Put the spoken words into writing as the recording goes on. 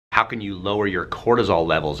how can you lower your cortisol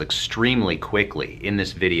levels extremely quickly? In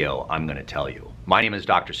this video, I'm going to tell you. My name is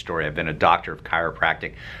Dr. Story. I've been a doctor of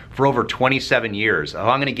chiropractic for over 27 years.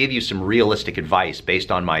 I'm going to give you some realistic advice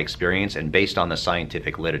based on my experience and based on the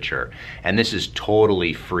scientific literature. And this is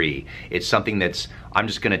totally free. It's something I'm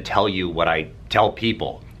just going to tell you what I tell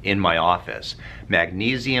people in my office.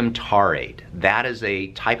 Magnesium taurate, that is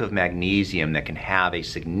a type of magnesium that can have a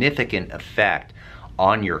significant effect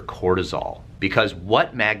on your cortisol. Because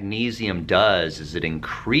what magnesium does is it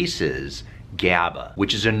increases GABA,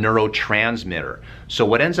 which is a neurotransmitter. So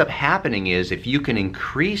what ends up happening is if you can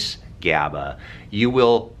increase GABA, you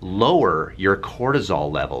will lower your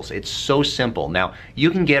cortisol levels. It's so simple. Now,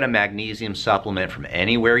 you can get a magnesium supplement from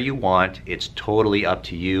anywhere you want. It's totally up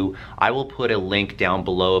to you. I will put a link down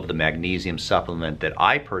below of the magnesium supplement that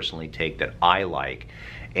I personally take that I like,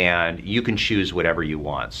 and you can choose whatever you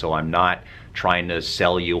want. So I'm not trying to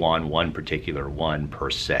sell you on one particular one per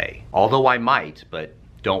se. Although I might, but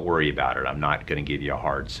don't worry about it. I'm not going to give you a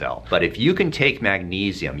hard sell. But if you can take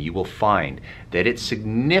magnesium, you will find that it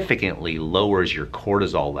significantly lowers your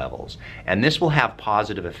cortisol levels. And this will have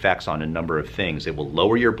positive effects on a number of things. It will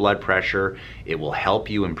lower your blood pressure. It will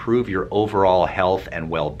help you improve your overall health and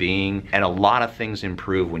well-being. And a lot of things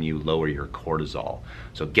improve when you lower your cortisol.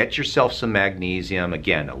 So get yourself some magnesium.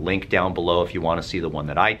 Again, a link down below if you want to see the one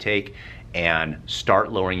that I take. And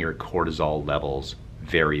start lowering your cortisol levels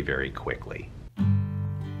very, very quickly.